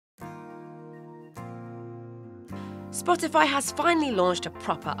Spotify has finally launched a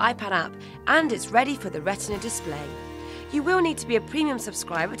proper iPad app and it's ready for the Retina display. You will need to be a premium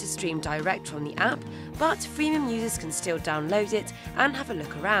subscriber to stream direct from the app, but freemium users can still download it and have a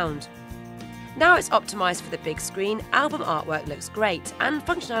look around. Now it's optimised for the big screen, album artwork looks great and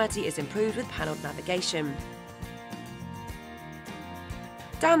functionality is improved with panelled navigation.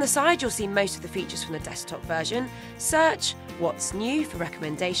 Down the side you'll see most of the features from the desktop version: search, what's new for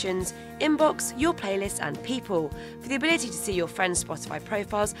recommendations, inbox, your playlist and people, for the ability to see your friends' Spotify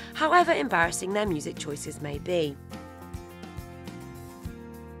profiles, however embarrassing their music choices may be.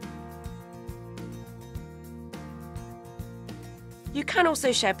 You can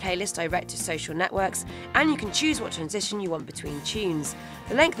also share playlists direct to social networks, and you can choose what transition you want between tunes,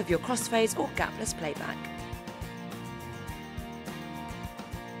 the length of your crossfades or gapless playback.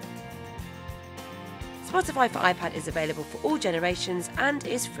 Spotify for iPad is available for all generations and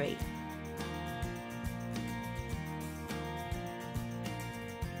is free.